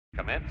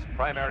Commence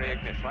primary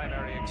ignition.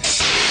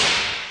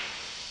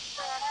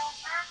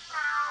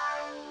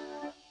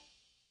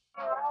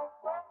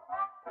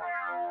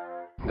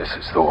 This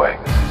is the way.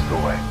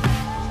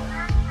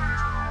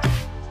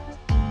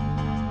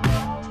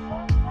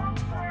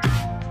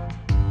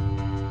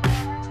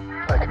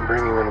 I can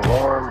bring you in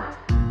warm,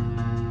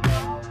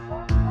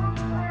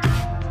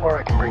 or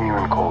I can bring you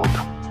in cold.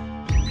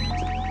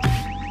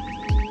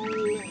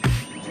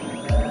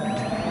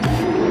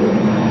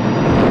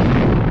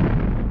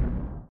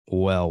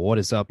 Well, what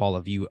is up, all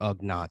of you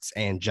Ugnaughts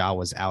and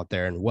Jawas out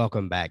there, and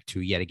welcome back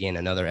to yet again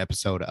another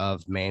episode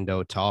of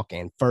Mando Talk.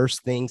 And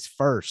first things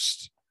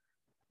first,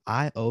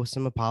 I owe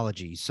some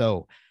apologies.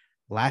 So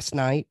last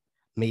night,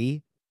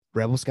 me,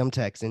 Rebel Scum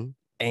Texan,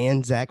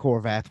 and Zach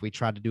Horvath, we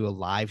tried to do a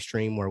live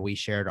stream where we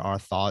shared our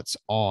thoughts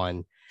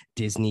on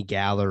Disney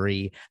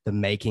Gallery, the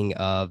making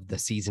of the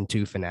season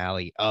 2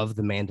 finale of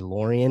The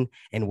Mandalorian,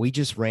 and we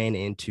just ran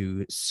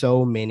into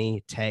so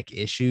many tech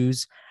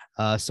issues.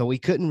 So we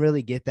couldn't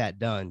really get that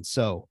done.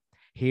 So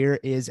here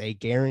is a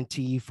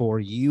guarantee for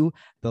you,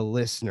 the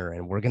listener,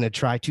 and we're going to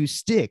try to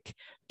stick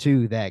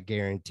to that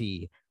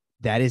guarantee.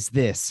 That is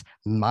this: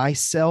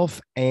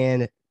 myself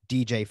and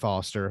DJ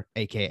Foster,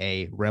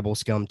 aka Rebel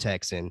Scum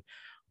Texan,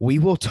 we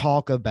will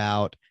talk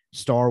about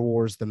Star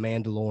Wars The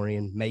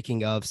Mandalorian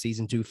making of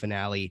season 2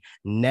 finale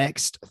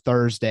next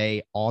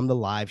Thursday on the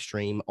live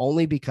stream,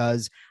 only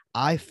because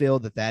I feel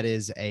that that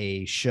is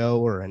a show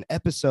or an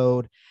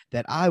episode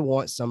that I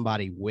want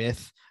somebody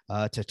with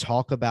to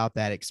talk about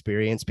that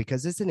experience,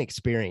 because it's an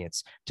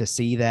experience to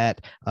see that.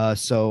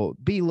 So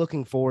be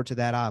looking forward to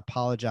that. I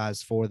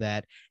apologize for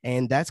that.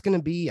 And that's going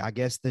to be, I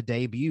guess, the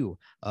debut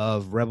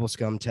of Rebel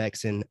Scum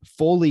Texan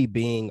fully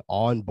being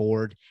on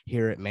board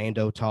here at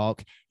Mando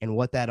Talk. And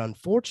what that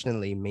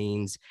unfortunately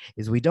means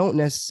is we don't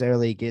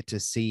necessarily get to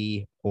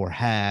see or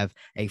have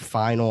a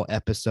final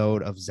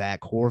episode of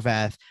Zach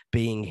Horvath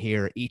being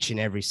here each and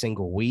every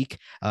single week.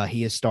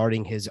 He is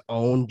starting his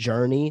own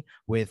journey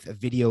with a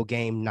video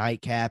game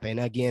nightcap.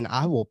 And again,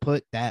 I will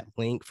put that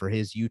link for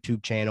his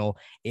YouTube channel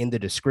in the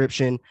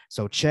description.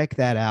 So check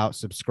that out,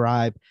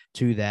 subscribe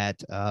to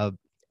that.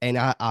 And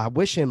I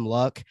wish him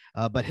luck,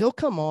 but he'll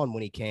come on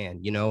when he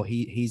can. You know,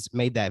 he's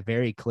made that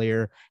very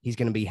clear. He's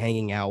going to be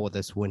hanging out with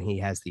us when he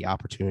has the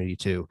opportunity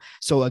to.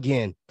 So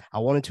again, I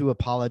wanted to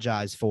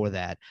apologize for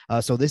that.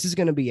 So this is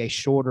going to be a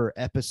shorter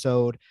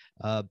episode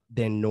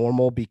than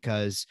normal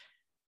because,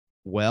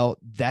 well,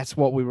 that's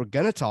what we were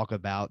going to talk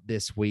about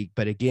this week.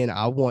 But again,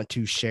 I want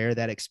to share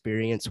that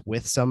experience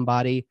with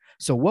somebody.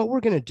 So what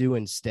we're going to do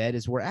instead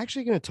is we're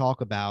actually going to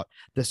talk about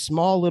the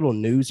small little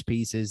news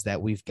pieces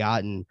that we've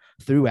gotten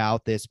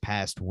throughout this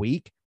past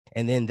week.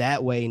 And then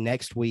that way,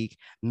 next week,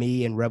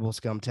 me and Rebel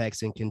Scum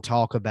Texan can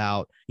talk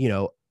about, you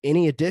know,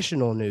 any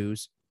additional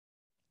news,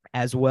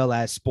 as well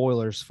as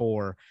spoilers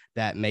for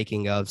that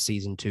making of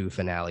season 2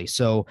 finale.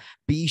 So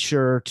be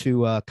sure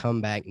to come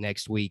back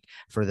next week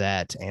for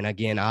that. And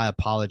again, I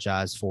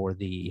apologize for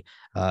the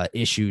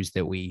issues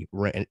that we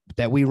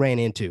ran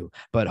into,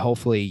 but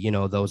hopefully, you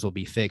know, those will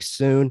be fixed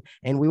soon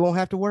and we won't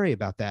have to worry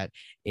about that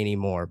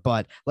anymore.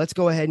 But let's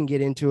go ahead and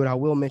get into it. I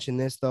will mention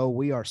this though: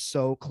 we are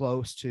so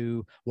close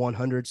to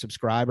 100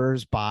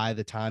 subscribers by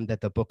the time that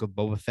the Book of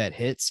Boba Fett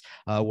hits.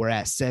 We're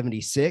at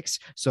 76,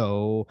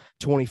 so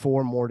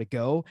 24 more to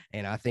go.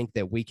 And I think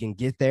that we can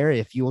get there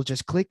if you'll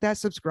just click that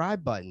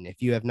subscribe button.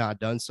 If you have not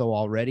done so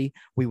already,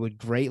 we would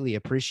greatly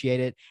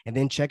appreciate it. And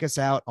then check us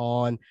out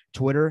on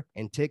Twitter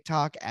and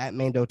TikTok at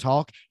Mando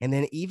Talk. And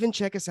then even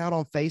check us out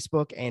on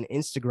Facebook and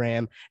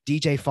Instagram.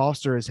 DJ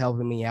Foster is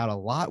helping me out a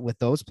lot with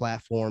those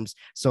platforms.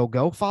 So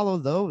go follow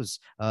those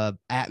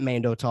at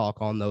Mando Talk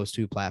on those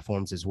two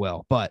platforms as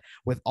well. But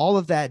with all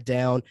of that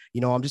down, you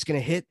know, I'm just going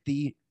to hit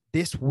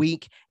this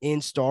week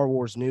in Star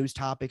Wars news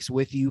topics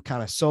with you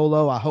kind of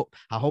solo. I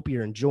hope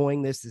you're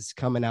enjoying this. This is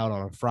coming out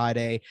on a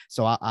Friday.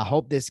 So I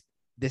hope this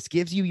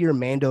gives you your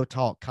Mando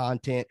Talk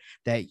content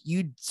that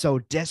you so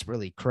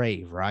desperately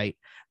crave, right?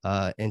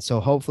 And so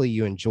hopefully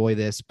you enjoy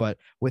this. But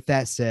with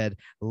that said,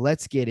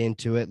 let's get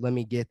into it. Let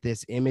me get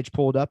this image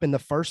pulled up. And the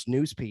first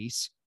news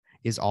piece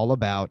is all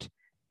about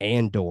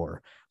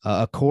Andor.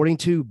 According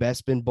to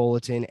Bespin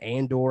Bulletin,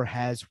 Andor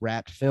has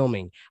wrapped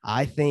filming.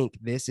 I think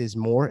this is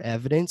more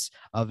evidence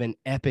of an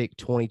epic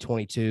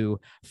 2022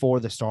 for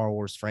the Star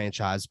Wars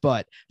franchise.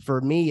 But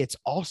for me, it's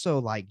also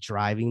like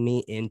driving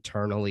me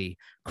internally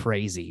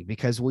crazy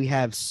because we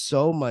have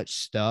so much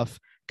stuff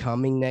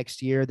coming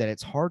next year that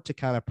it's hard to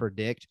kind of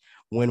predict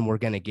when we're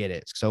going to get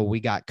it. So we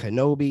got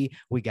Kenobi,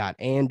 we got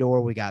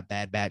Andor, we got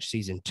Bad Batch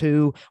season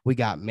 2, we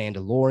got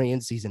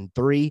Mandalorian season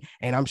 3,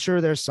 and I'm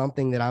sure there's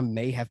something that I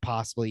may have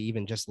possibly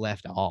even just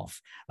left off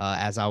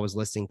as I was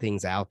listing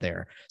things out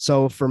there.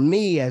 So for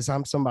me, as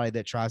I'm somebody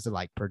that tries to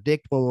like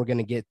predict when we're going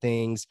to get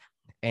things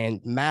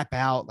and map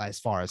out as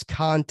far as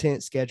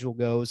content schedule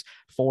goes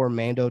for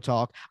Mando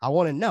Talk, I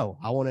want to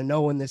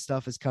know when this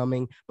stuff is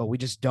coming, but we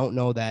just don't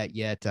know that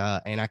yet.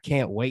 And I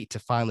can't wait to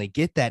finally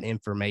get that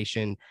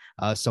information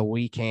so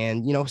we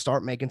can, you know,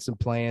 start making some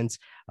plans.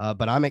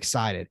 But I'm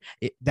excited.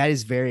 That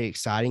is very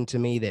exciting to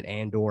me that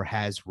Andor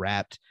has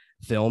wrapped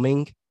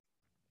filming.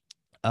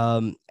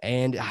 And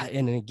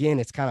again,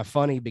 it's kind of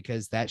funny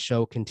because that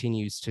show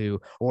continues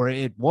to, or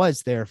it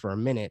was there for a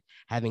minute,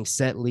 having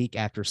set leak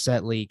after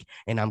set leak,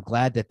 and I'm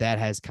glad that that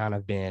has kind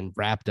of been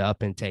wrapped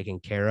up and taken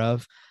care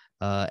of.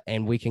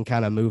 And we can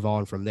kind of move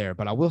on from there.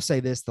 But I will say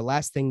this, the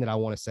last thing that I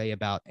want to say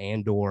about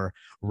Andor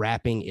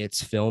wrapping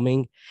its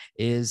filming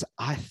is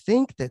I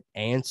think that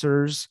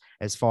answers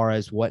as far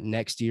as what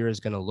next year is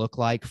going to look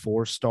like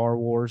for Star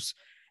Wars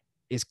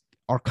is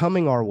are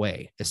coming our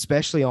way,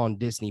 especially on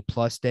Disney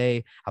Plus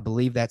Day. I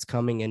believe that's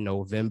coming in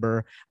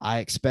November. I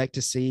expect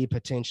to see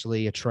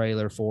potentially a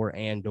trailer for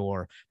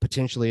Andor,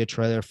 potentially a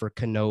trailer for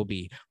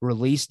Kenobi,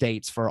 release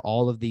dates for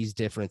all of these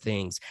different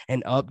things,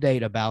 an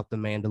update about The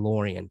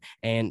Mandalorian,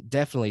 and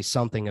definitely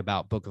something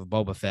about Book of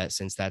Boba Fett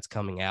since that's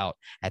coming out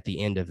at the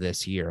end of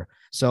this year.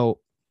 So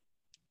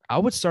I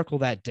would circle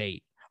that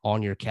date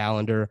on your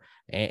calendar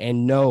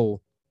and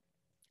know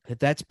that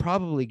that's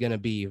probably going to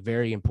be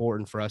very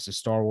important for us as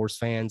Star Wars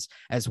fans,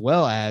 as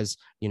well as,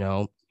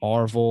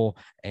 Marvel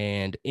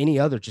and any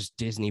other just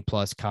Disney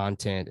Plus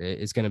content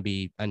is going to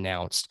be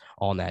announced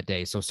on that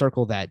day. So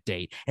circle that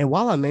date. And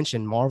while I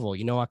mentioned Marvel,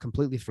 I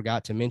completely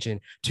forgot to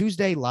mention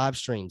Tuesday live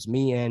streams,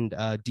 me and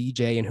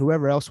DJ and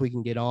whoever else we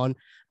can get on.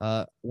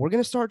 We're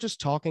going to start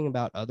just talking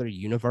about other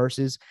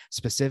universes,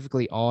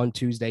 specifically on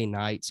Tuesday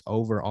nights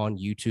over on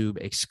YouTube,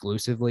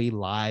 exclusively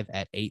live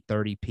at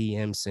 8:30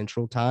 p.m.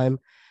 Central Time.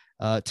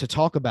 To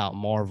talk about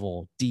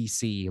Marvel,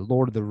 DC,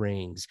 Lord of the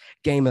Rings,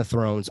 Game of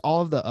Thrones,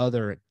 all of the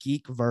other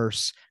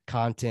geekverse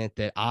content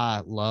that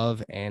I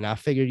love. And I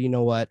figured, you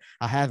know what?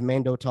 I have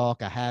Mando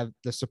Talk. I have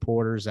the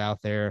supporters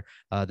out there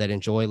that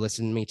enjoy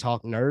listening to me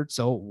talk nerd.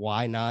 So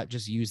why not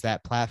just use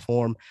that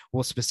platform?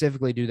 We'll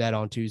specifically do that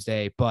on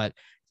Tuesday. But,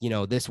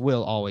 this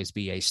will always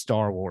be a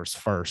Star Wars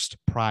first,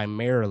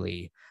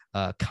 primarily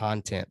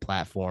content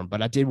platform.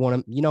 But I did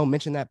want to,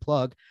 mention that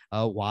plug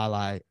while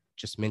I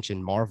just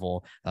mentioned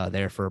Marvel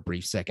there for a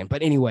brief second.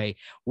 But anyway,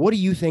 what do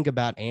you think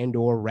about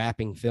Andor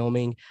wrapping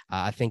filming?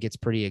 I think it's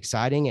pretty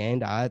exciting,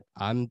 and I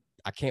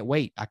can't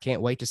wait. I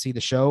can't wait to see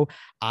the show.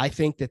 I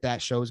think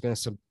that show is going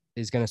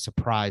to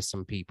surprise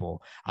some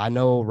people. I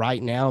know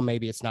right now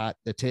maybe it's not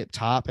the tip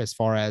top as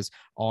far as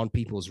on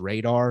people's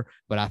radar,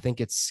 but I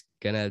think it's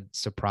going to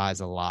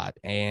surprise a lot.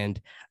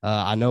 And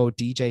I know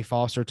DJ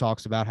Foster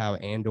talks about how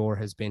Andor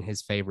has been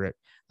his favorite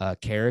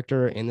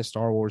character in the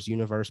Star Wars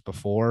universe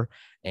before.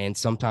 And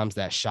sometimes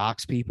that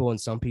shocks people, and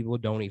some people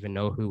don't even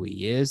know who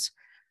he is.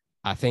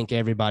 I think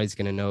everybody's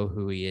going to know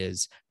who he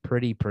is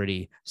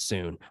pretty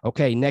soon.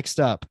 Okay, next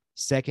up,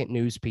 second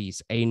news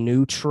piece. A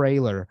new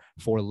trailer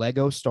for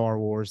Lego Star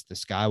Wars, The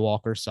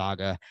Skywalker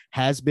Saga,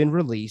 has been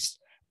released,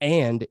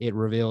 and it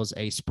reveals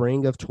a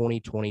spring of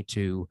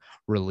 2022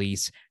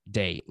 release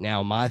date.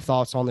 Now, my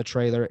thoughts on the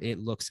trailer, it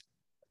looks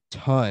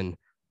ton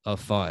of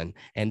fun.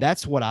 And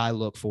that's what I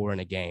look for in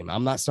a game.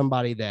 I'm not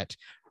somebody that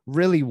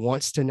really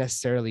wants to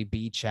necessarily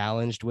be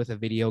challenged with a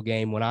video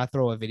game. When I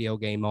throw a video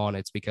game on,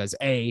 it's because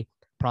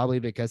probably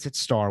because it's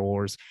Star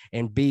Wars,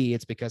 and B,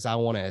 it's because I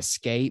want to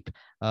escape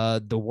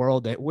the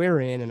world that we're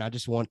in, and I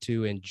just want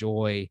to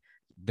enjoy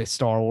the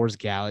Star Wars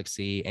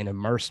galaxy and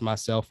immerse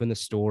myself in the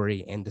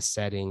story and the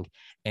setting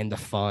and the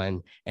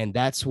fun. And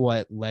that's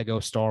what Lego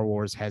Star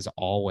Wars has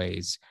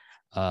always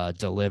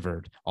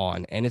delivered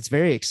on. And it's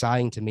very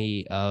exciting to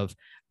me of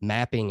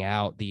mapping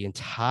out the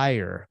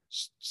entire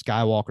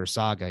Skywalker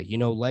saga.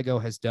 Lego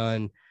has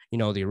done,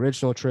 the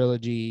original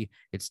trilogy,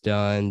 it's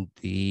done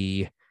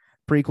the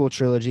prequel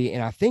trilogy,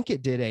 and I think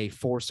it did a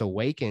Force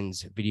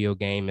Awakens video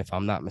game, if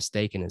I'm not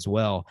mistaken, as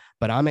well.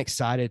 But I'm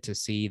excited to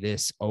see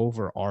this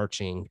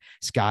overarching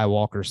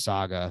Skywalker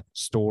saga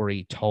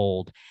story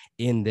told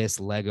in this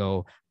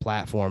Lego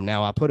platform.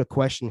 Now, I put a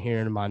question here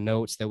in my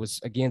notes that was,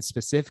 again,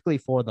 specifically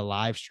for the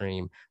live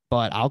stream,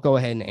 but I'll go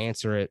ahead and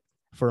answer it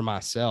for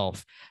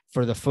myself.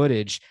 For the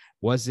footage,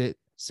 was it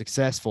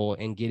successful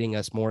in getting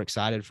us more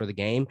excited for the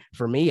game?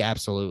 For me,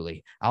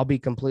 absolutely. I'll be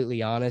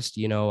completely honest.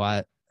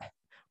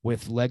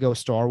 With Lego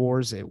Star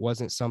Wars, it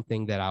wasn't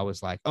something that I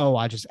was like, oh,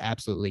 I just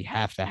absolutely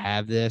have to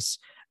have this.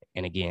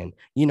 And again,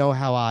 you know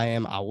how I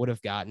am. I would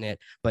have gotten it.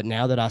 But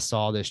now that I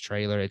saw this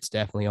trailer, it's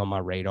definitely on my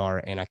radar,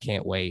 and I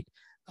can't wait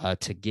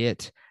to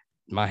get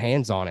my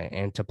hands on it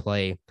and to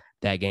play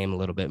that game a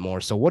little bit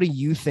more. So what do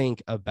you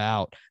think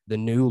about the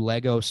new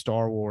Lego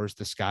Star Wars,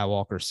 The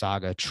Skywalker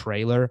Saga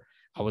trailer?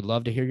 I would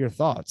love to hear your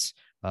thoughts.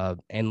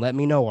 And let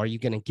me know, are you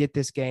going to get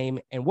this game,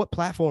 and what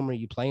platform are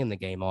you playing the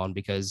game on?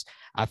 Because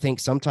I think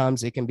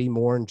sometimes it can be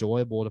more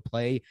enjoyable to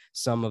play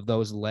some of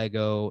those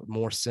Lego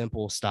more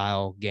simple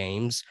style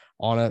games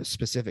on a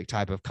specific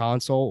type of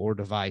console or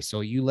device.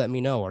 So you let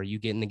me know, are you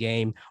getting the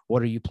game?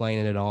 What are you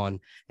playing it on?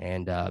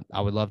 And I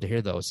would love to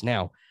hear those.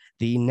 Now,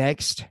 the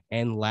next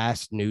and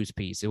last news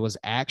piece, it was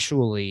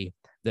actually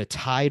the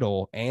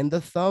title and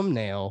the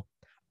thumbnail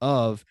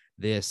of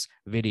this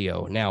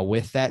video. Now,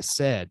 with that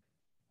said,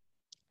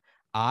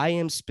 I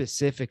am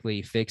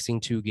specifically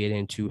fixing to get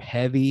into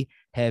heavy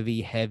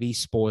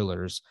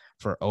spoilers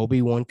for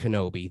Obi-Wan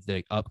Kenobi,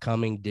 the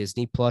upcoming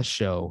Disney Plus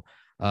show,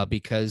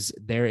 because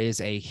there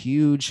is a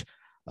huge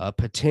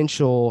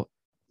potential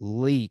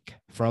leak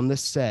from the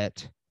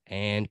set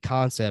and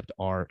concept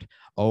art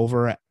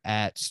over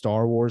at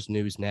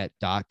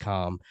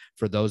StarWarsNewsNet.com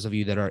for those of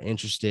you that are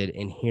interested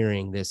in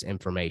hearing this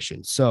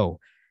information. So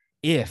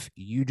if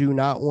you do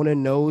not want to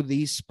know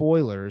these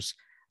spoilers,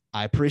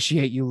 I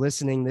appreciate you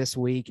listening this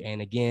week.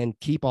 And again,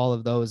 keep all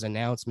of those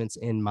announcements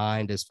in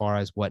mind as far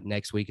as what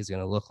next week is going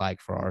to look like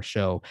for our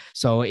show.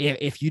 So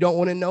if you don't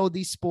want to know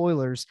these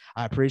spoilers,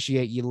 I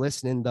appreciate you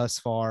listening thus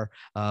far.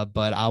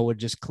 But I would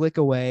just click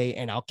away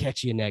and I'll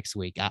catch you next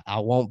week. I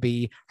won't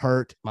be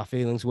hurt. My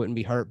feelings wouldn't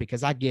be hurt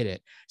because I get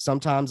it.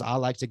 Sometimes I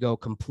like to go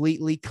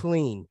completely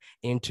clean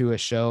into a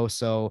show.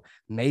 So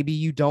maybe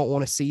you don't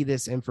want to see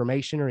this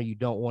information or you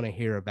don't want to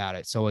hear about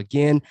it. So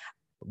again,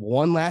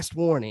 one last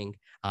warning.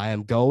 I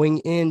am going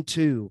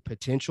into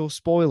potential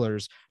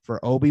spoilers for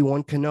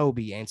Obi-Wan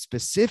Kenobi and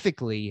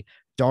specifically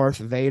Darth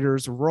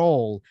Vader's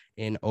role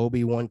in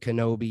Obi-Wan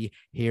Kenobi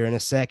here in a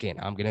second.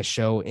 I'm going to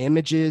show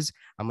images.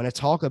 I'm going to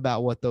talk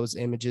about what those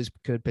images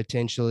could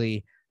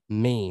potentially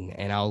mean,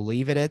 and I'll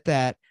leave it at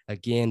that.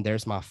 Again,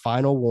 there's my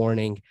final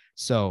warning.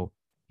 So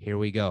here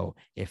we go.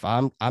 If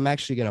I'm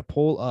actually going to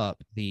pull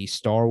up the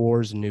Star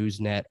Wars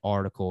Newsnet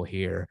article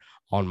here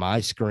on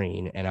my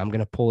screen, and I'm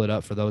going to pull it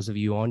up for those of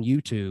you on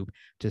YouTube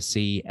to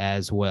see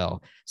as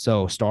well.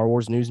 So Star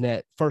Wars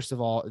Newsnet, first of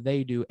all,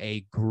 they do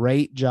a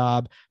great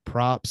job.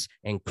 Props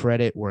and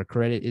credit where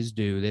credit is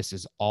due. This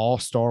is all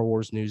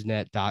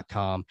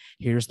StarWarsNewsNet.com.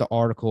 Here's the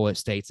article. It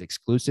states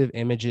exclusive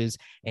images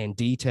and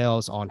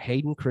details on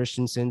Hayden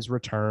Christensen's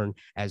return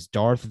as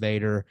Darth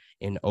Vader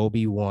in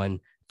Obi-Wan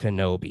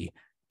Kenobi.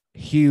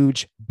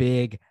 Huge,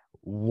 big,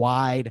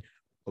 wide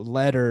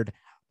lettered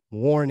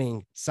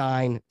warning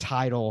sign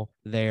title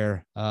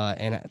there.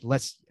 And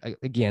let's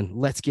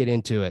get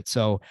into it.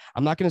 So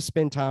I'm not going to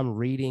spend time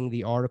reading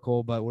the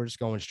article, but we're just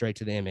going straight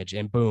to the image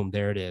and boom,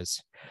 there it is.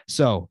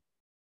 So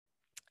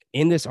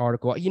in this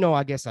article,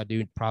 I guess I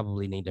do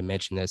probably need to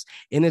mention this.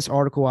 In this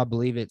article, I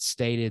believe it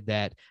stated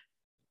that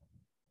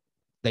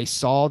they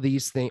saw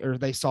these things, or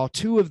they saw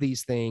two of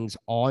these things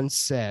on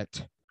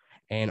set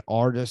and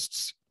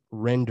artists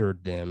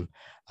rendered them.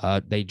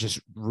 They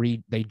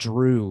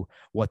drew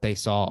what they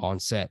saw on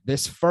set.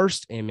 This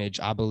first image,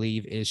 I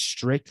believe, is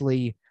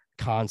strictly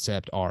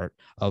concept art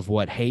of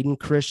what Hayden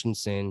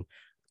Christensen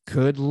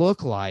could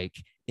look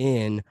like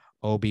in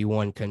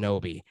Obi-Wan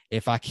Kenobi.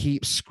 If I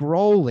keep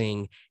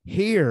scrolling,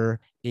 here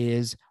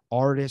is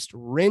artist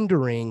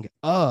rendering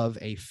of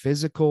a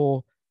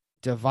physical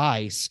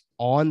device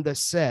on the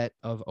set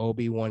of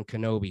Obi-Wan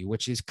Kenobi,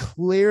 which is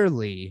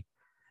clearly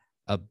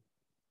a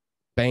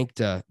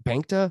Bacta.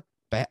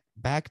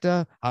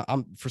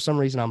 I'm for some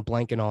reason I'm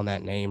blanking on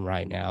that name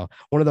right now.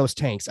 One of those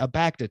tanks, a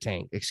Bacta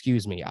tank.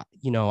 Excuse me.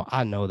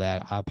 I know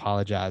that. I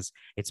apologize.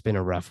 It's been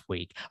a rough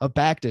week. A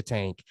Bacta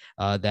tank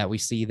that we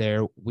see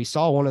there. We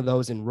saw one of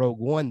those in Rogue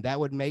One. That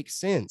would make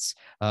sense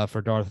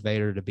for Darth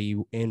Vader to be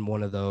in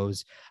one of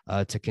those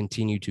to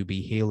continue to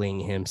be healing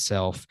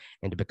himself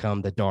and to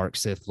become the dark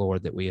Sith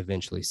Lord that we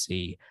eventually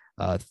see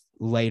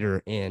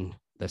later in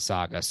the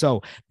saga.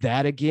 So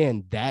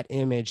that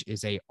image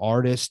is a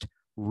artist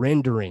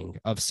rendering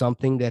of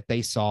something that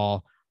they saw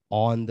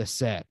on the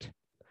set.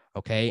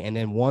 Okay. And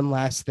then one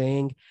last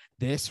thing,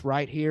 this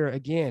right here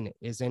again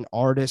is an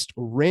artist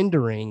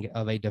rendering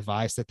of a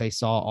device that they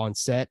saw on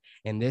set.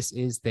 And this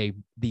is the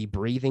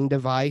breathing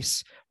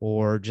device,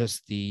 or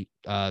just the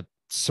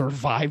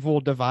survival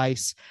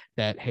device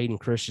that Hayden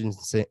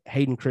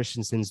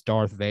Christensen's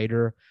Darth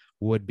Vader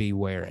would be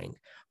wearing.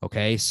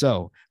 Okay,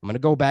 so I'm going to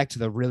go back to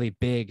the really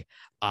big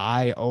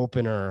eye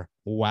opener,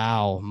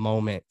 wow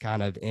moment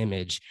kind of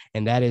image.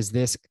 And that is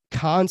this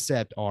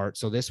concept art.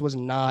 So this was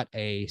not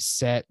a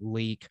set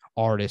leak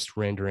artist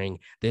rendering.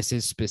 This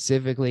is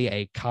specifically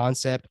a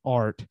concept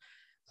art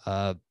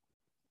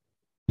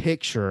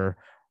picture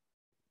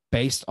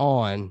based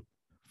on,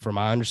 from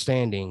my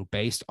understanding,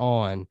 based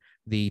on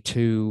the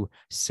two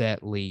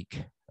set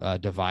leak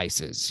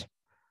devices.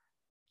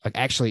 Like,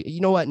 actually,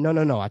 you know what?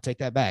 No. I take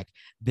that back.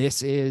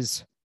 This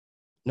is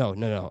no.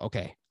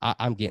 Okay.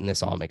 I'm getting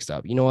this all mixed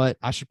up. You know what?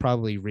 I should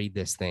probably read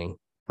this thing,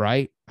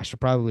 right?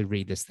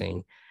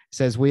 It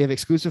says, we have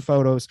exclusive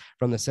photos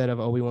from the set of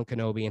Obi-Wan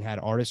Kenobi and had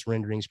artist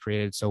renderings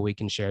created so we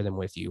can share them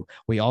with you.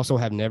 We also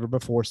have never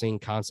before seen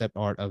concept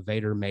art of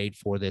Vader made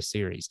for this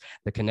series.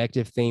 The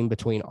connective theme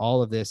between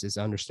all of this is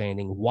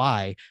understanding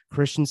why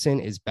Christensen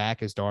is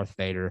back as Darth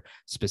Vader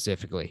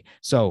specifically.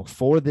 So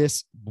for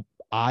this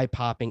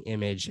eye-popping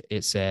image,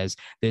 it says,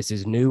 this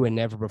is new and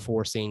never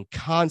before seen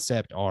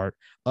concept art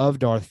of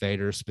Darth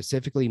Vader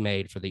specifically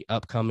made for the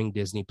upcoming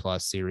Disney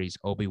Plus series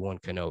Obi-Wan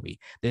Kenobi.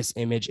 This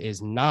image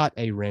is not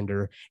a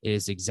render. It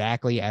is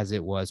exactly as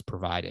it was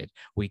provided.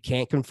 We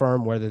can't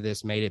confirm whether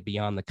this made it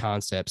beyond the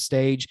concept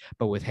stage,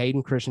 but with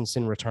Hayden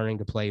Christensen returning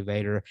to play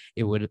Vader,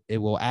 it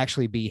will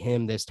actually be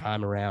him this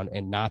time around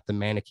and not the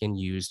mannequin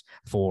used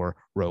for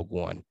Rogue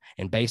One.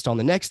 And based on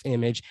the next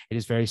image, it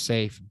is very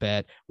safe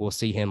bet we'll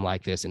see him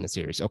like this in the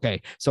series.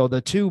 Okay, so the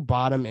two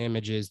bottom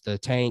images, the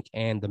tank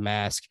and the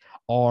mask,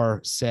 are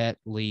set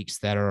leaks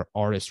that are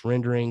artist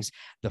renderings.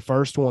 The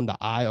first one, the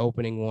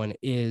eye-opening one,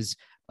 is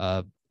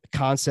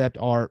concept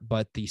art,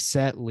 but the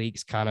set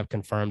leaks kind of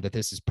confirmed that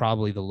this is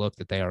probably the look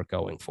that they are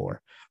going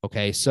for.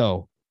 Okay,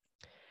 so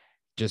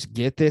just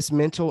get this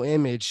mental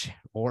image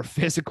or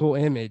physical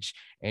image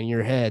in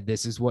your head.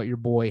 This is what your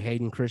boy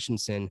Hayden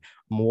Christensen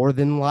more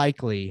than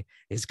likely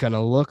is going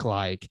to look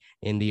like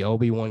in the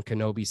Obi-Wan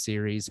Kenobi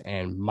series.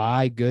 And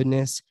my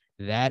goodness,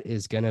 that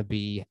is going to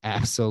be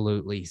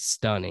absolutely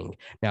stunning.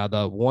 Now,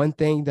 the one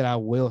thing that I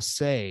will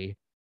say,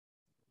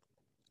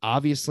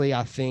 obviously,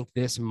 I think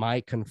this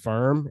might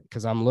confirm,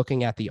 because I'm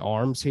looking at the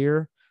arms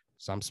here.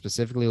 So I'm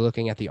specifically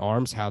looking at the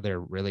arms, how there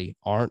really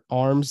aren't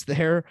arms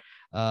there.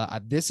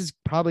 This is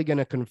probably going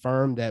to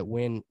confirm that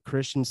when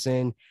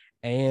Christensen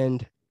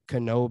and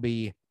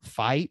Kenobi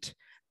fight,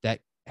 that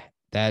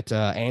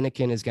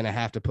Anakin is going to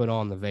have to put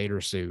on the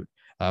Vader suit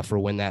for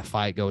when that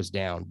fight goes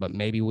down. But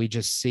maybe we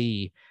just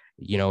see,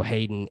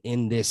 Hayden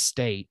in this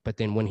state. But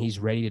then when he's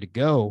ready to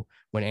go,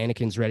 when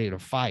Anakin's ready to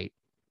fight,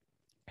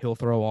 he'll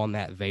throw on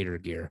that Vader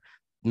gear.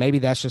 Maybe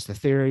that's just a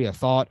theory, a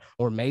thought,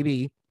 or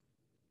maybe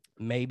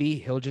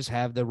he'll just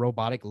have the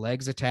robotic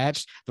legs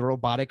attached, the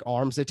robotic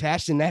arms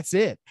attached, and that's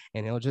it.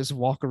 And he'll just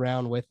walk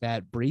around with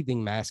that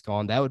breathing mask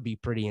on. That would be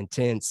pretty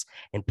intense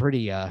and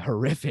pretty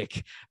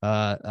horrific,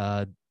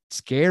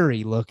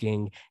 scary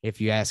looking,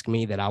 if you ask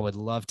me, that I would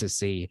love to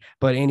see.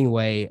 But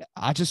anyway,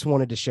 I just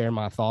wanted to share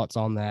my thoughts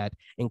on that.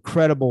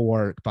 Incredible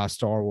work by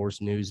Star Wars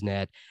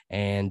Newsnet.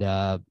 And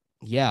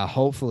yeah,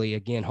 hopefully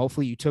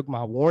you took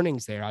my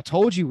warnings there. I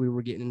told you we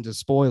were getting into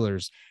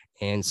spoilers,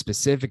 and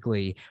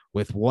specifically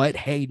with what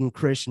Hayden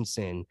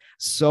Christensen,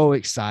 so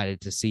excited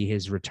to see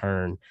his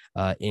return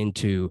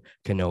into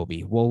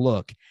Kenobi. Well,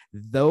 look,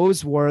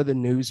 those were the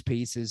news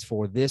pieces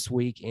for this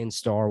week in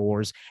Star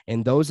Wars,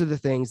 and those are the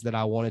things that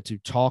I wanted to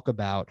talk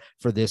about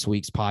for this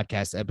week's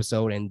podcast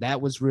episode, and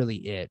that was really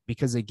it.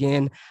 Because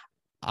again,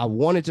 I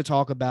wanted to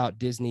talk about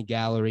Disney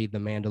Gallery, The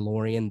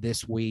Mandalorian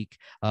this week,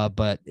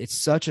 but it's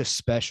such a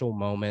special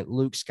moment.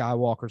 Luke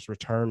Skywalker's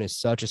return is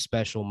such a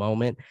special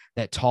moment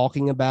that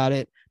talking about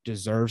it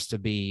deserves to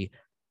be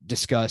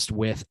discussed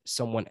with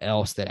someone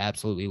else that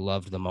absolutely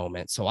loved the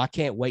moment. So I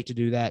can't wait to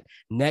do that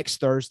next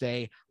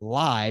Thursday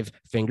live,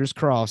 fingers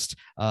crossed,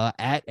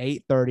 at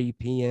 8:30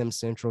 p.m.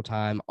 Central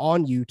Time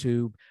on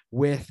YouTube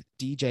with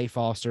DJ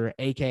Foster,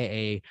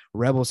 aka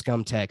Rebel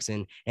Scum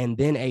Texan, and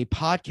then a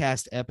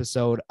podcast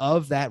episode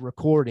of that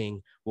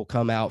recording will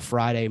come out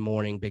Friday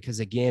morning,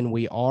 because again,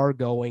 we are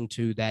going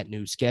to that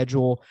new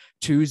schedule.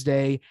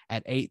 Tuesday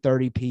at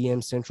 8:30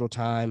 p.m. Central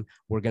Time,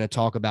 we're going to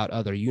talk about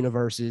other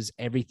universes,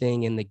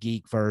 everything in the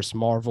Geekverse,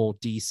 Marvel,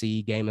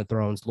 DC, Game of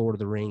Thrones, Lord of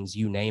the Rings,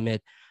 you name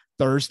it.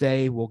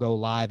 Thursday, we'll go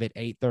live at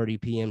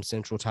 8:30 p.m.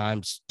 Central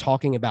Time,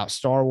 talking about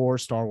Star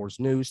Wars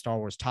news, Star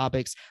Wars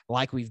topics,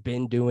 like we've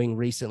been doing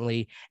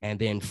recently. And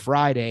then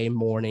Friday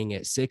morning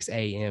at 6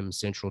 a.m.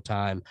 Central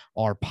Time,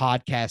 our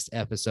podcast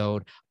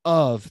episode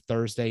of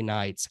Thursday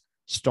night's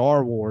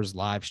Star Wars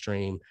live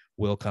stream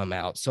will come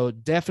out. So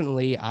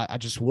definitely, I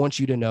just want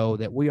you to know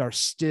that we are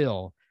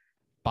still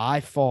by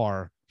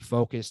far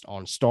focused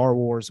on Star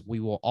Wars. We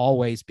will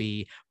always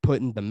be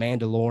putting the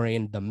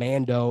Mandalorian, the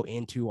Mando,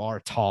 into our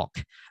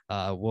talk.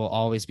 We'll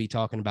always be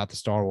talking about the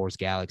Star Wars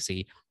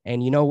galaxy.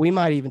 And, we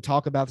might even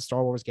talk about the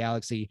Star Wars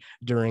galaxy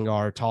during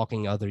our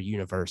Talking Other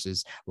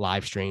Universes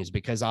live streams,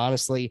 because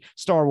honestly,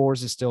 Star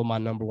Wars is still my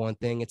number one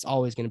thing. It's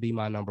always going to be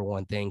my number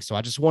one thing. So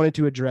I just wanted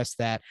to address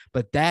that.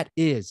 But that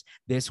is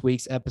this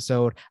week's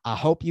episode. I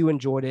hope you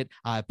enjoyed it.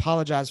 I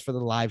apologize for the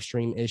live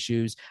stream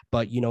issues,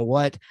 but you know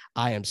what?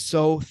 I am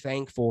so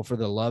thankful for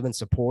the love and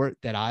support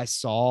that I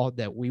saw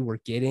that we were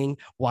getting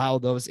while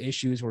those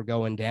issues were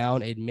going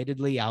down.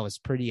 Admittedly, I was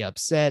pretty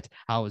upset.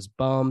 I was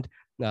bummed.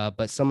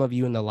 But some of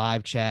you in the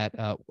live chat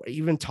were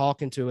even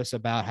talking to us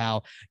about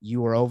how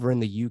you were over in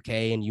the UK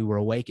and you were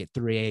awake at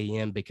 3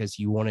 a.m. because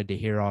you wanted to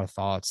hear our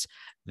thoughts.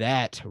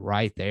 That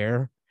right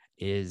there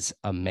is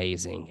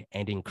amazing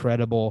and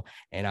incredible.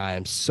 And I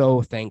am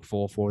so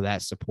thankful for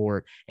that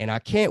support. And I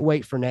can't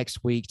wait for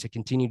next week to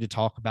continue to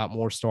talk about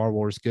more Star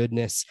Wars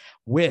goodness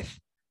with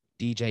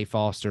DJ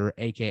Foster,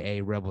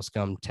 aka Rebel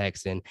Scum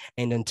Texan.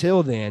 And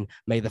until then,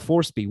 may the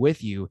force be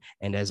with you.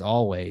 And as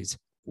always,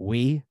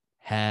 we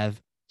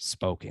have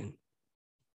spoken.